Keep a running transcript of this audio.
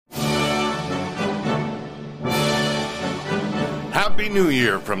Happy New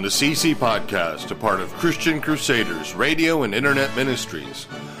Year from the CC Podcast, a part of Christian Crusaders Radio and Internet Ministries.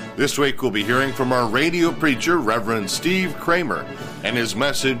 This week we'll be hearing from our radio preacher, Reverend Steve Kramer, and his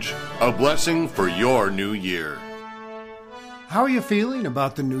message, A Blessing for Your New Year. How are you feeling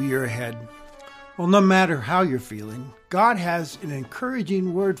about the new year ahead? Well, no matter how you're feeling, God has an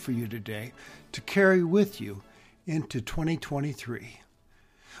encouraging word for you today to carry with you into 2023.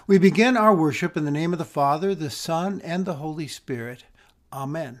 We begin our worship in the name of the Father, the Son, and the Holy Spirit.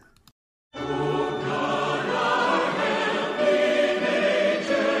 Amen.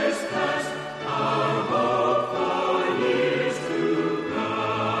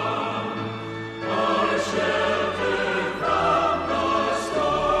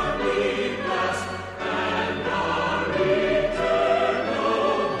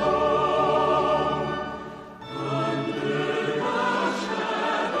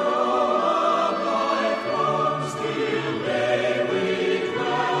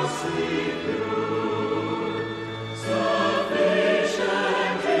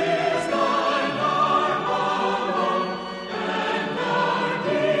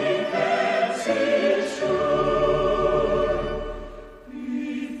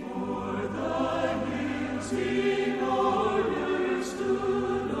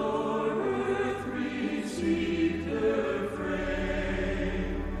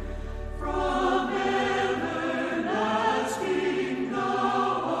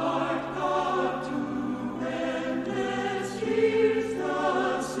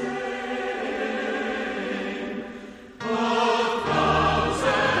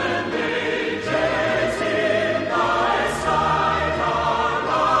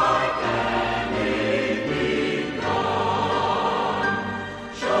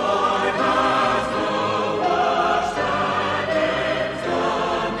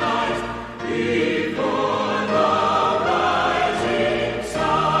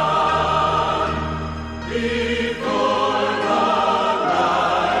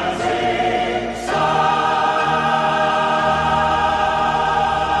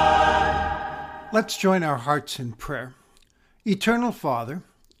 Let's join our hearts in prayer. Eternal Father,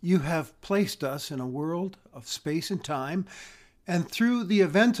 you have placed us in a world of space and time, and through the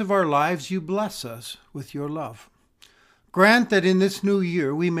events of our lives, you bless us with your love. Grant that in this new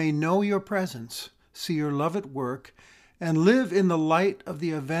year we may know your presence, see your love at work, and live in the light of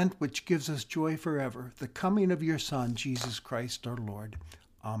the event which gives us joy forever, the coming of your Son, Jesus Christ our Lord.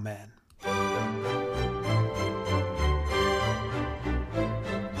 Amen.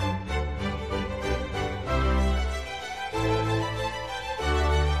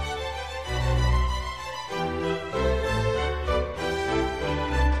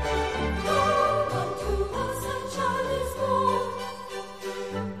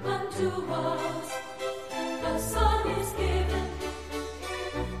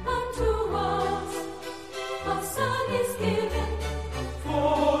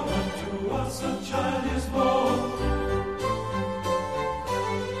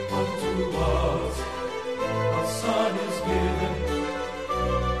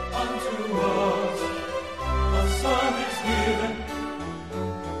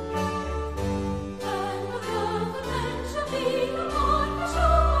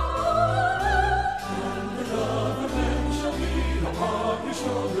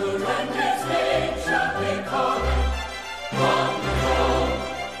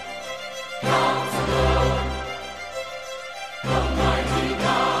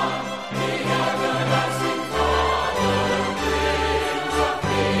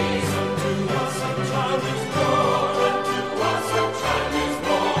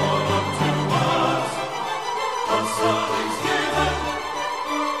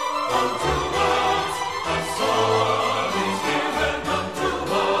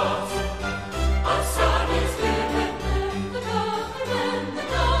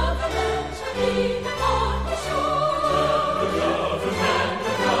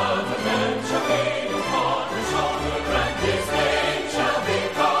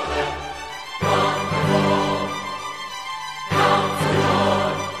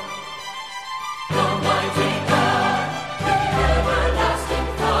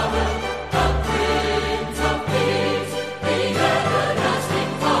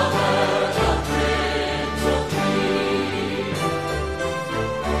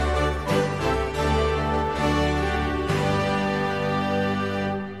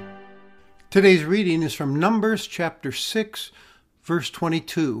 Today's reading is from Numbers chapter 6, verse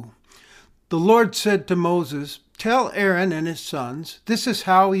 22. The Lord said to Moses, "Tell Aaron and his sons, this is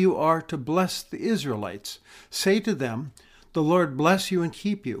how you are to bless the Israelites. Say to them, the Lord bless you and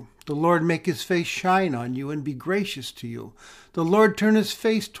keep you. The The Lord make his face shine on you and be gracious to you. The Lord turn his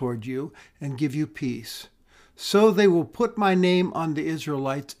face toward you and give you peace. So they will put my name on the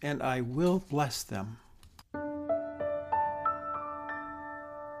Israelites, and I will bless them.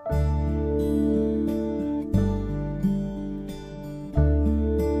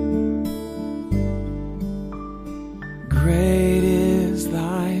 Great is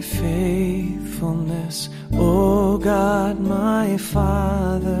thy faithfulness, O God my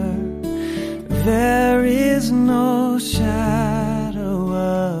Father. There is no shadow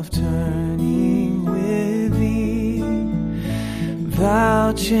of turning with thee.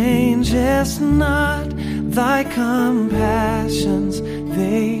 Thou changest not, thy compassions,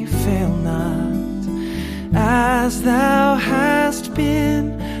 they fail not. As thou hast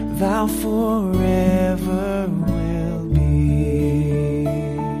been, thou forever will be.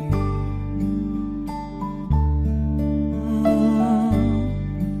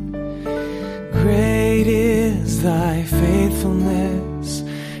 Great is thy faithfulness,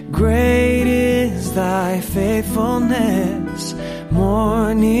 great is thy faithfulness.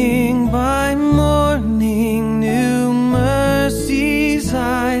 Morning by morning new mercies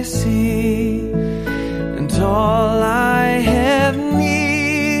I see, and all I have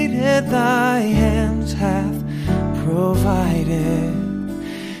needed thy hands hath provided.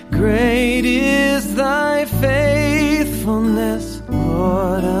 Great is thy faithfulness,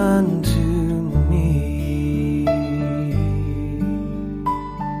 Lord, unto me.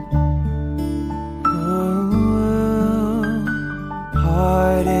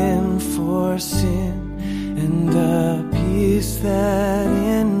 Pardon for sin and a peace that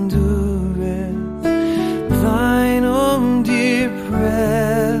endureth, thine own dear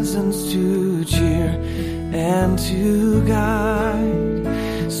presence to cheer and to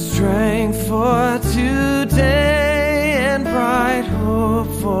guide, strength for today and bright hope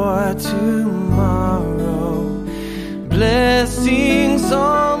for tomorrow, blessings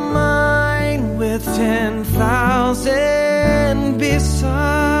all mine with 10,000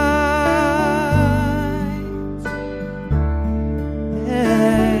 besides.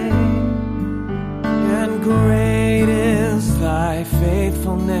 And great is thy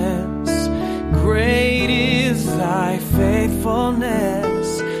faithfulness, great is thy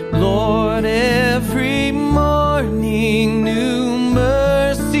faithfulness, Lord. Every morning new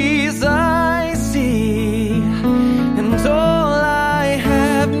mercies I see, and all I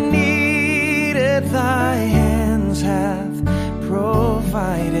have needed thy hands hath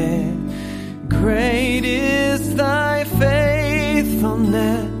provided. Great is thy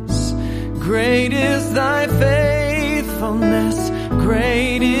faithfulness, great is thy faithfulness,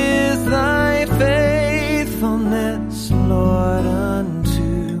 great is thy faithfulness, Lord,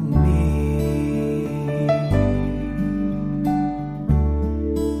 unto me.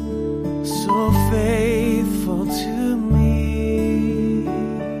 So faithful to me.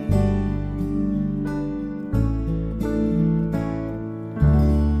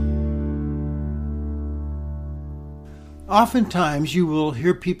 Oftentimes you will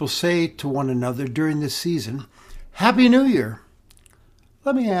hear people say to one another during this season, Happy New Year.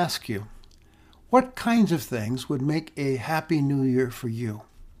 Let me ask you, what kinds of things would make a Happy New Year for you?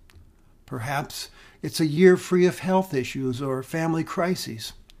 Perhaps it's a year free of health issues or family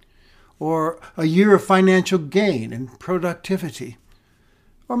crises, or a year of financial gain and productivity,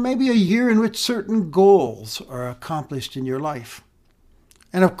 or maybe a year in which certain goals are accomplished in your life.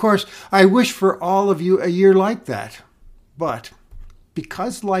 And of course, I wish for all of you a year like that. But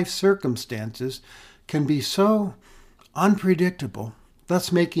because life circumstances can be so unpredictable,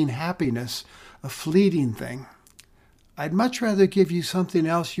 thus making happiness a fleeting thing, I'd much rather give you something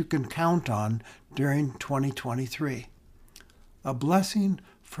else you can count on during 2023. A blessing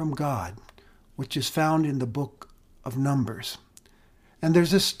from God, which is found in the book of Numbers. And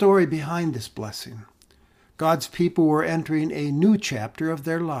there's a story behind this blessing. God's people were entering a new chapter of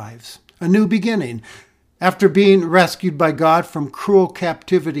their lives, a new beginning. After being rescued by God from cruel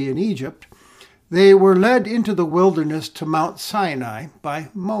captivity in Egypt, they were led into the wilderness to Mount Sinai by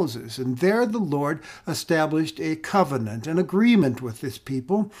Moses. And there the Lord established a covenant, an agreement with his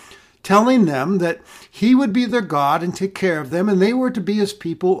people, telling them that he would be their God and take care of them, and they were to be his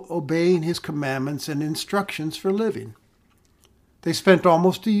people, obeying his commandments and instructions for living. They spent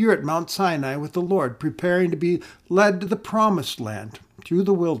almost a year at Mount Sinai with the Lord, preparing to be led to the promised land through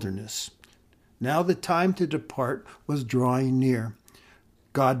the wilderness. Now the time to depart was drawing near.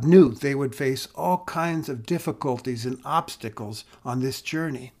 God knew they would face all kinds of difficulties and obstacles on this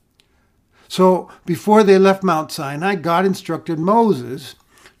journey. So before they left Mount Sinai, God instructed Moses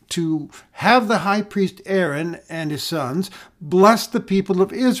to have the high priest Aaron and his sons bless the people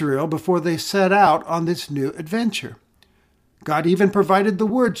of Israel before they set out on this new adventure. God even provided the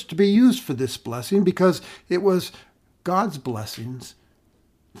words to be used for this blessing because it was God's blessings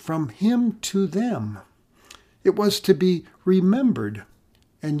from him to them. It was to be remembered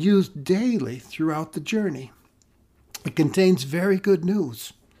and used daily throughout the journey. It contains very good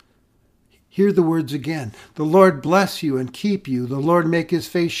news. Hear the words again. The Lord bless you and keep you. The Lord make his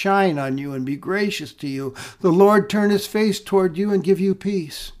face shine on you and be gracious to you. The Lord turn his face toward you and give you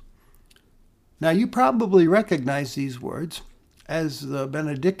peace. Now you probably recognize these words as the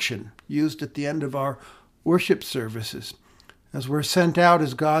benediction used at the end of our worship services as we're sent out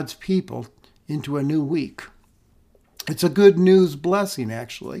as God's people into a new week. It's a good news blessing,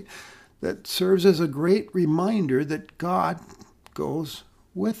 actually, that serves as a great reminder that God goes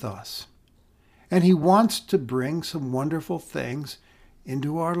with us. And he wants to bring some wonderful things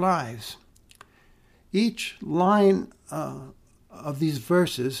into our lives. Each line of these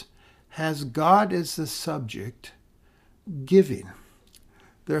verses has God as the subject, giving.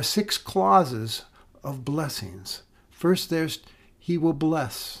 There are 6 clauses of blessings. First, there's he will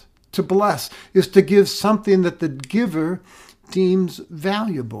bless. To bless is to give something that the giver deems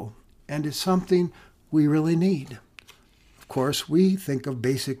valuable and is something we really need. Of course, we think of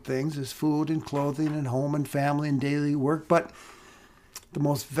basic things as food and clothing and home and family and daily work, but the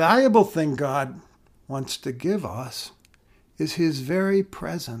most valuable thing God wants to give us is his very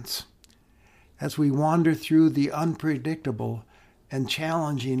presence as we wander through the unpredictable and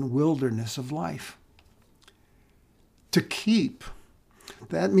challenging wilderness of life. To keep,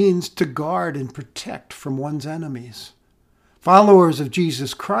 that means to guard and protect from one's enemies. Followers of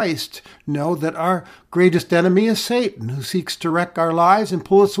Jesus Christ know that our greatest enemy is Satan, who seeks to wreck our lives and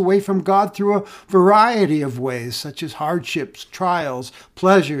pull us away from God through a variety of ways, such as hardships, trials,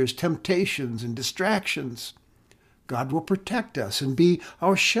 pleasures, temptations, and distractions. God will protect us and be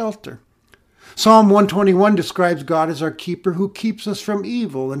our shelter. Psalm 121 describes God as our keeper who keeps us from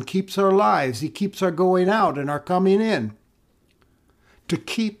evil and keeps our lives. He keeps our going out and our coming in. To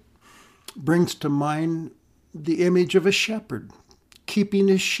keep brings to mind the image of a shepherd, keeping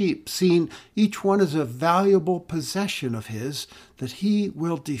his sheep, seeing each one as a valuable possession of his that he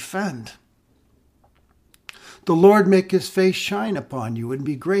will defend. The Lord make his face shine upon you and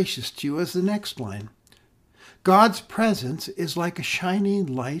be gracious to you as the next line. God's presence is like a shining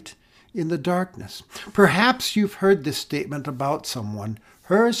light in the darkness. Perhaps you've heard this statement about someone.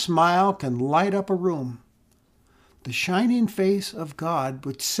 Her smile can light up a room. The shining face of God,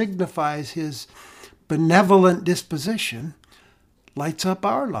 which signifies his benevolent disposition, lights up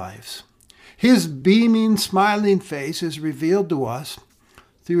our lives. His beaming, smiling face is revealed to us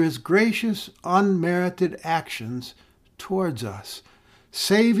through his gracious, unmerited actions towards us,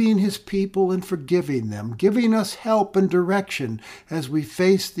 saving his people and forgiving them, giving us help and direction as we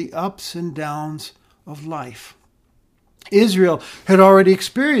face the ups and downs of life. Israel had already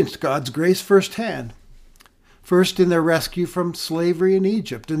experienced God's grace firsthand. First in their rescue from slavery in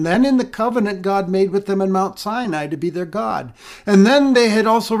Egypt, and then in the covenant God made with them in Mount Sinai to be their God. And then they had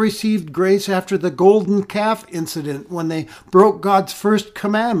also received grace after the golden calf incident when they broke God's first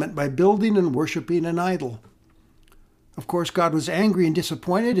commandment by building and worshiping an idol. Of course, God was angry and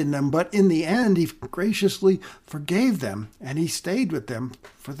disappointed in them, but in the end, he graciously forgave them, and he stayed with them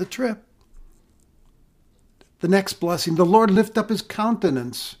for the trip. The next blessing, the Lord lift up his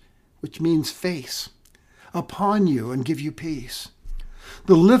countenance, which means face, upon you and give you peace.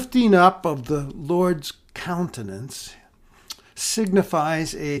 The lifting up of the Lord's countenance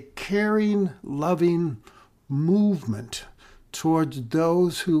signifies a caring, loving movement towards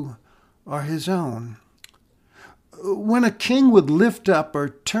those who are his own. When a king would lift up or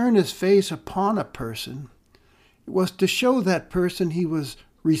turn his face upon a person, it was to show that person he was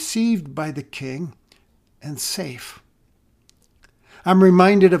received by the king and safe. I'm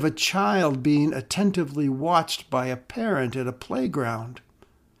reminded of a child being attentively watched by a parent at a playground,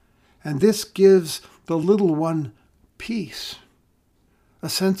 and this gives the little one peace, a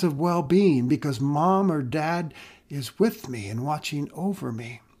sense of well-being because mom or dad is with me and watching over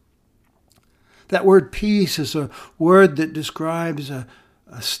me. That word peace is a word that describes a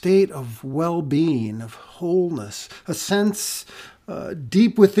state of well-being, of wholeness, a sense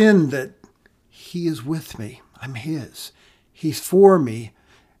deep within that he is with me, I'm his. He's for me,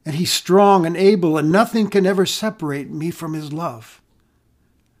 and he's strong and able, and nothing can ever separate me from his love.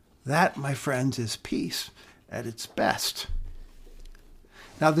 That, my friends, is peace at its best.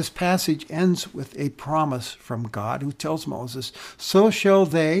 Now, this passage ends with a promise from God who tells Moses, "So shall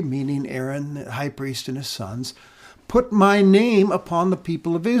they," meaning Aaron, the high priest, and his sons, put my name upon the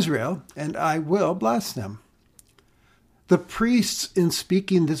people of Israel, and I will bless them. The priests, in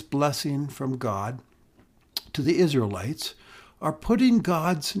speaking this blessing from God to the Israelites, are putting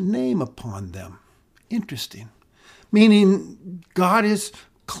God's name upon them. Interesting. Meaning God is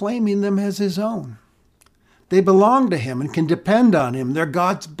claiming them as his own. They belong to him and can depend on him. They're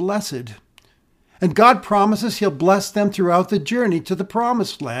God's blessed. And God promises he'll bless them throughout the journey to the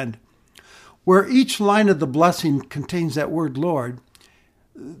promised land. Where each line of the blessing contains that word Lord,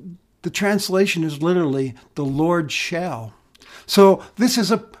 the translation is literally, the Lord shall. So this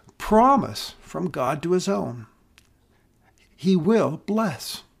is a promise from God to his own. He will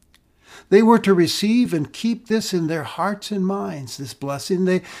bless. They were to receive and keep this in their hearts and minds, this blessing.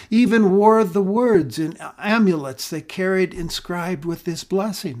 They even wore the words and amulets they carried inscribed with this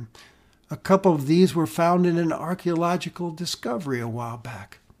blessing. A couple of these were found in an archaeological discovery a while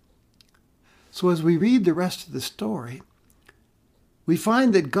back. So as we read the rest of the story, we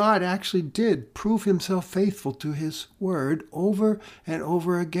find that God actually did prove himself faithful to his word over and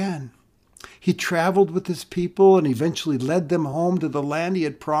over again. He traveled with his people and eventually led them home to the land he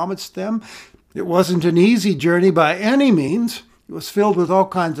had promised them. It wasn't an easy journey by any means. It was filled with all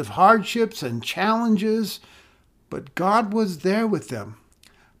kinds of hardships and challenges, but God was there with them,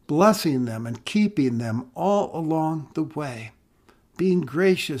 blessing them and keeping them all along the way, being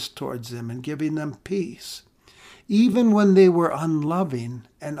gracious towards them and giving them peace, even when they were unloving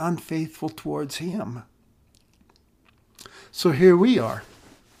and unfaithful towards him. So here we are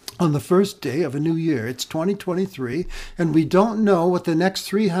on the first day of a new year. It's 2023, and we don't know what the next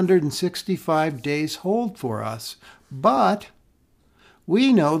 365 days hold for us, but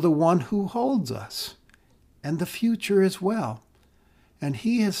we know the one who holds us and the future as well, and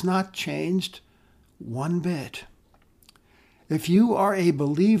he has not changed one bit. If you are a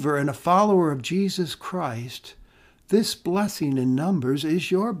believer and a follower of Jesus Christ, this blessing in Numbers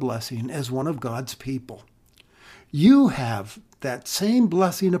is your blessing as one of God's people. You have that same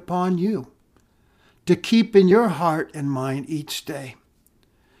blessing upon you to keep in your heart and mind each day.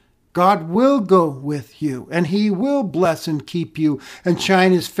 God will go with you, and he will bless and keep you and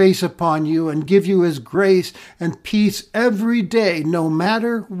shine his face upon you and give you his grace and peace every day, no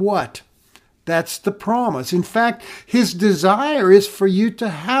matter what. That's the promise. In fact, his desire is for you to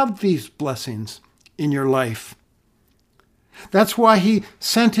have these blessings in your life. That's why he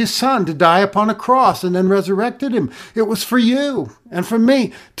sent his son to die upon a cross and then resurrected him. It was for you and for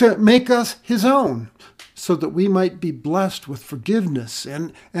me to make us his own, so that we might be blessed with forgiveness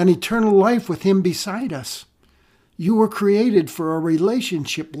and eternal life with him beside us. You were created for a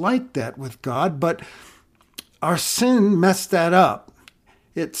relationship like that with God, but our sin messed that up.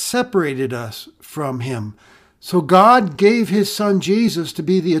 It separated us from him. So God gave his son Jesus to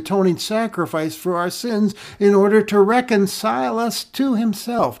be the atoning sacrifice for our sins in order to reconcile us to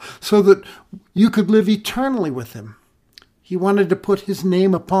himself so that you could live eternally with him. He wanted to put his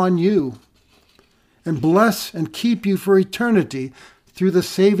name upon you and bless and keep you for eternity through the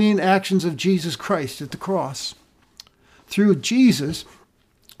saving actions of Jesus Christ at the cross. Through Jesus,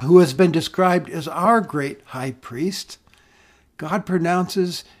 who has been described as our great high priest, God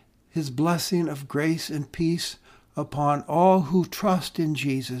pronounces his blessing of grace and peace upon all who trust in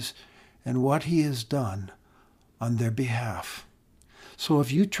Jesus and what he has done on their behalf. So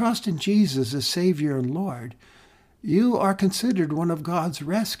if you trust in Jesus as Savior and Lord, you are considered one of God's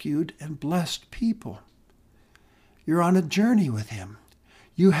rescued and blessed people. You're on a journey with him.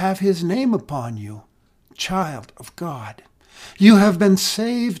 You have his name upon you, child of God. You have been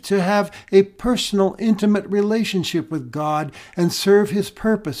saved to have a personal, intimate relationship with God and serve his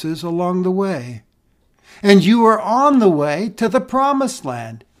purposes along the way. And you are on the way to the promised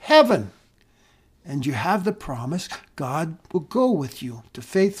land, heaven. And you have the promise God will go with you to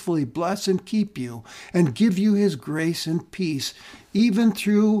faithfully bless and keep you and give you his grace and peace, even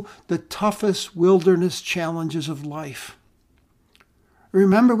through the toughest wilderness challenges of life.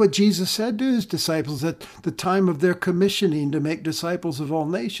 Remember what Jesus said to his disciples at the time of their commissioning to make disciples of all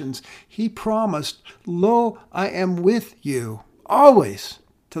nations. He promised, "Lo, I am with you always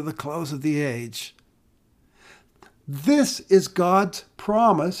to the close of the age." This is God's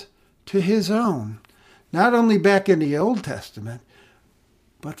promise to his own, not only back in the Old Testament,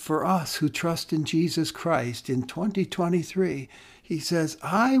 but for us who trust in Jesus Christ in 2023. He says,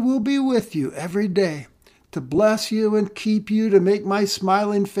 "I will be with you every day, to bless you and keep you, to make my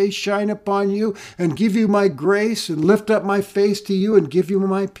smiling face shine upon you and give you my grace and lift up my face to you and give you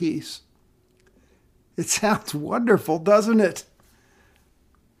my peace." It sounds wonderful, doesn't it?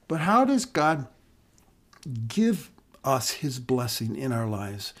 But how does God give us his blessing in our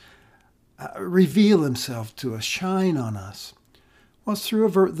lives? reveal himself to us, shine on us? Well,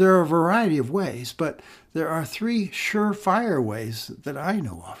 there are a variety of ways, but there are three surefire ways that I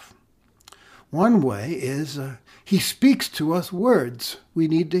know of. One way is he speaks to us words we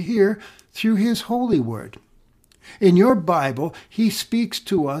need to hear through his holy word. In your Bible, he speaks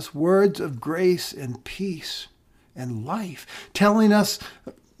to us words of grace and peace and life, telling us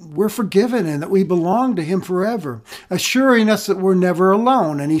we're forgiven and that we belong to him forever, assuring us that we're never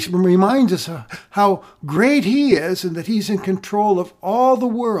alone. And he reminds us how great he is and that he's in control of all the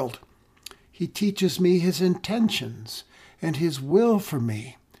world. He teaches me his intentions and his will for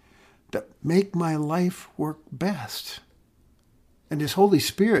me that make my life work best. And his Holy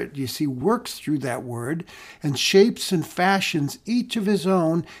Spirit, you see, works through that word and shapes and fashions each of his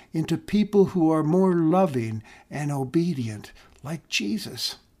own into people who are more loving and obedient, like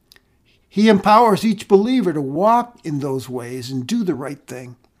Jesus. He empowers each believer to walk in those ways and do the right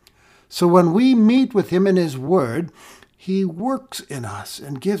thing. So when we meet with him in his word, he works in us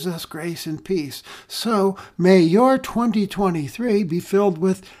and gives us grace and peace. So may your 2023 be filled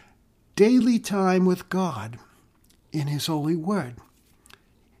with daily time with God in his holy word.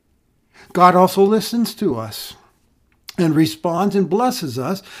 God also listens to us and responds and blesses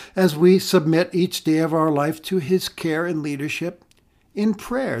us as we submit each day of our life to his care and leadership in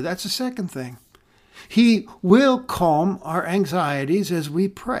prayer. That's the second thing. He will calm our anxieties as we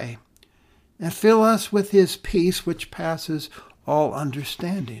pray and fill us with his peace which passes all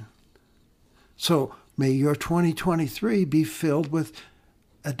understanding. So may your 2023 be filled with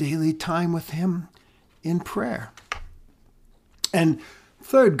a daily time with him in prayer. And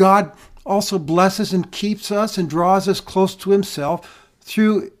third, God also blesses and keeps us and draws us close to himself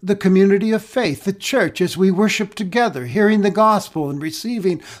through the community of faith, the church, as we worship together, hearing the gospel and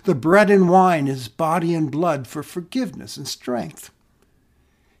receiving the bread and wine, his body and blood for forgiveness and strength.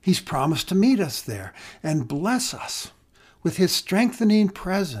 He's promised to meet us there and bless us with his strengthening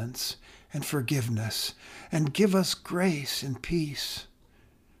presence and forgiveness and give us grace and peace.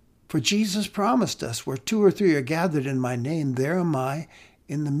 For Jesus promised us, where 2 or 3 are gathered in my name, there am I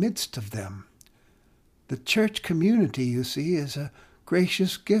in the midst of them. The church community, you see, is a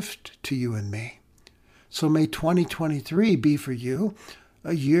gracious gift to you and me. So may 2023 be for you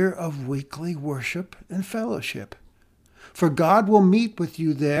a year of weekly worship and fellowship. For God will meet with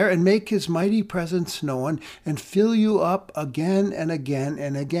you there and make his mighty presence known and fill you up again and again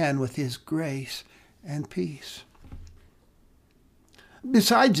and again with his grace and peace.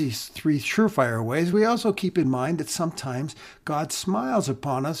 Besides these 3 surefire ways, we also keep in mind that sometimes God smiles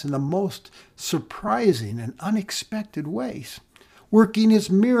upon us in the most surprising and unexpected ways, working his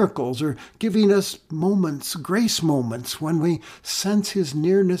miracles or giving us moments, grace moments, when we sense his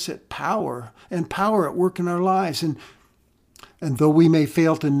nearness at power at work in our lives. And though we may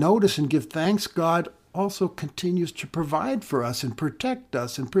fail to notice and give thanks, God also continues to provide for us and protect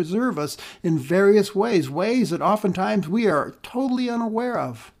us and preserve us in various ways that oftentimes we are totally unaware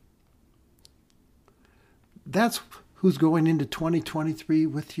of. That's who's going into 2023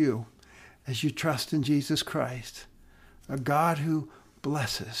 with you as you trust in Jesus Christ, a God who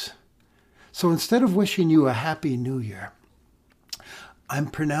blesses. So instead of wishing you a happy new year, I'm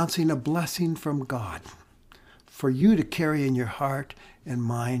pronouncing a blessing from God for you to carry in your heart and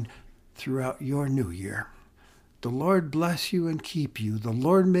mind throughout your new year. The Lord bless you and keep you. The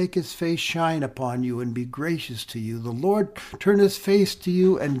Lord make his face shine upon you and be gracious to you. The Lord turn his face to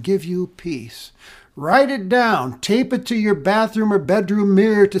you and give you peace. Write it down. Tape it to your bathroom or bedroom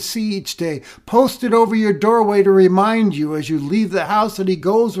mirror to see each day. Post it over your doorway to remind you as you leave the house that he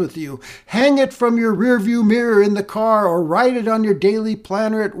goes with you. Hang it from your rearview mirror in the car, or write it on your daily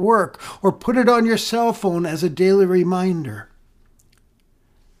planner at work, or put it on your cell phone as a daily reminder.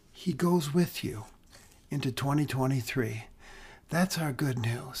 He goes with you into 2023. That's our good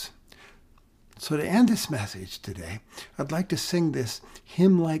news. So to end this message today, I'd like to sing this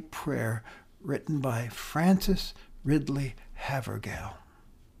hymn-like prayer written by Frances Ridley Havergal.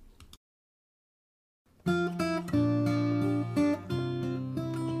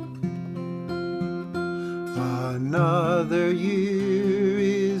 Another year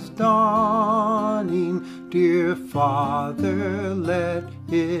is dawning, dear Father, let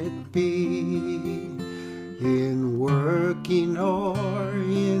it be, in working or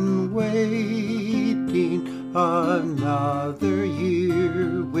in waiting, another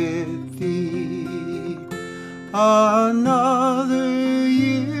year with thee. Another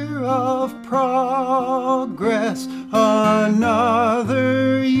year of progress,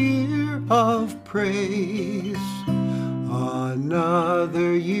 another year of praise,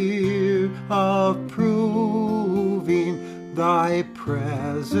 another year of proving thy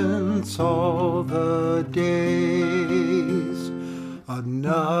presence all the days.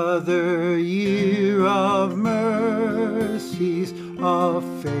 Another year of mercies, of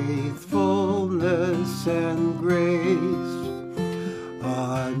faithfulness and grace.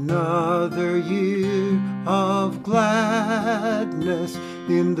 Another year of gladness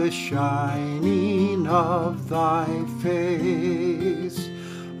in the shining of thy face.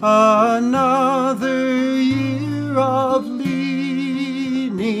 Another year of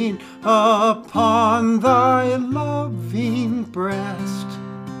leaning upon thy loving breast.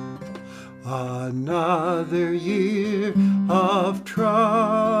 Another year of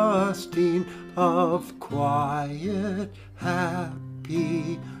trusting, of quiet,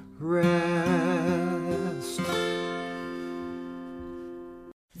 happy rest.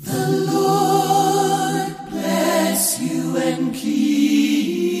 The Lord bless you and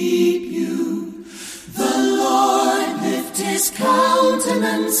keep you. The Lord lift his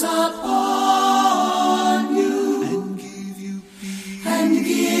countenance upon you and give you peace. And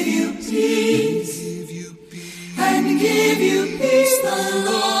give you peace. And give you peace. The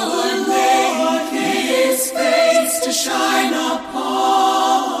Lord make his face to shine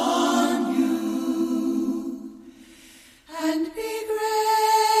upon you and be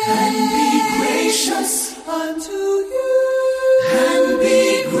gracious unto you. And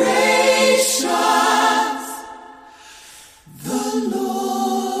be gracious. The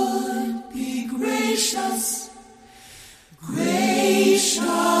Lord be gracious. Gracious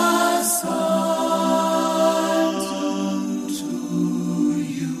unto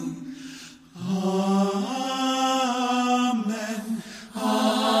you. Amen.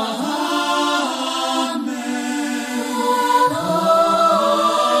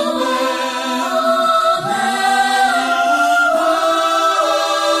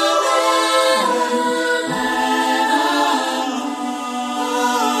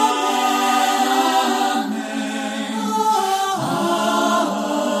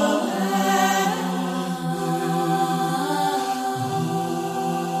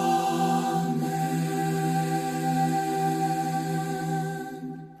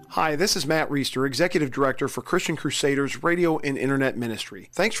 Hi, this is Matt Reister, Executive Director for Christian Crusaders Radio and Internet Ministry.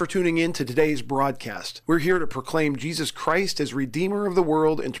 Thanks for tuning in to today's broadcast. We're here to proclaim Jesus Christ as Redeemer of the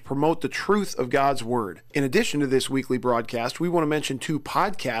world and to promote the truth of God's Word. In addition to this weekly broadcast, we want to mention 2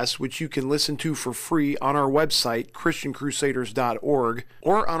 podcasts which you can listen to for free on our website, ChristianCrusaders.org,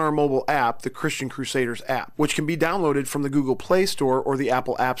 or on our mobile app, the Christian Crusaders app, which can be downloaded from the Google Play Store or the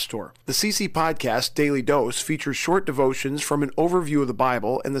Apple App Store. The CC Podcast Daily Dose features short devotions from an overview of the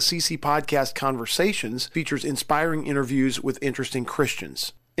Bible, and the CC Podcast Conversations features inspiring interviews with interesting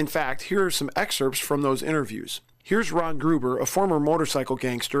Christians. In fact, here are some excerpts from those interviews. Here's Ron Gruber, a former motorcycle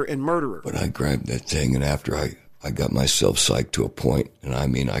gangster and murderer. But I grabbed that thing, and after I got myself psyched to a point, and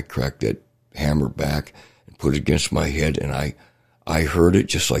I cracked that hammer back and put it against my head, and I heard it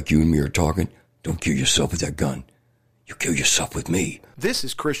just like you and me are talking. Don't kill yourself with that gun. You kill yourself with me. This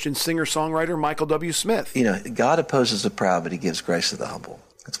is Christian singer-songwriter Michael W. Smith. You know, God opposes the proud, but he gives grace to the humble.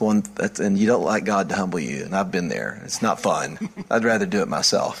 And you don't like God to humble you, and I've been there. It's not fun. I'd rather do it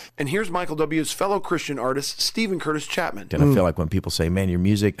myself. And here's Michael W.'s fellow Christian artist, Stephen Curtis Chapman. And I feel like when people say, man, your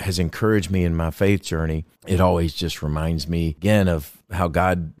music has encouraged me in my faith journey, it always just reminds me again of how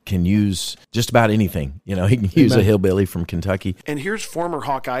God can use just about anything. You know, he can use a hillbilly from Kentucky. And here's former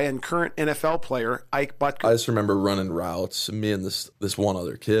Hawkeye and current NFL player Ike Butker. I just remember running routes. Me and this one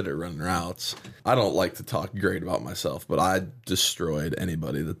other kid are running routes. I don't like to talk great about myself, but I destroyed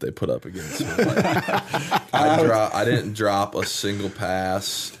anybody that they put up against me. I didn't drop a single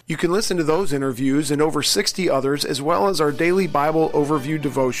pass. You can listen to those interviews and over 60 others, as well as our daily Bible overview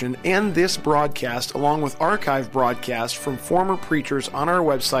devotion and this broadcast, along with archive broadcasts from former preachers on our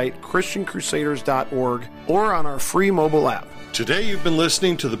website, ChristianCrusaders.org, or on our free mobile app. Today you've been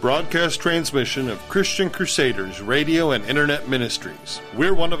listening to the broadcast transmission of Christian Crusaders Radio and Internet Ministries.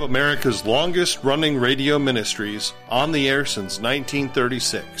 We're one of America's longest-running radio ministries, on the air since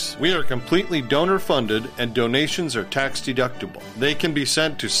 1936. We are completely donor-funded, and donations are tax-deductible. They can be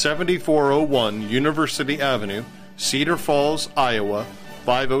sent to 7401 University Avenue, Cedar Falls, Iowa,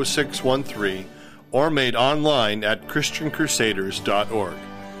 50613, or made online at ChristianCrusaders.org.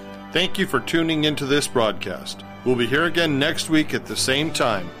 Thank you for tuning into this broadcast. We'll be here again next week at the same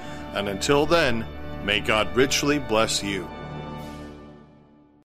time, and until then, may God richly bless you.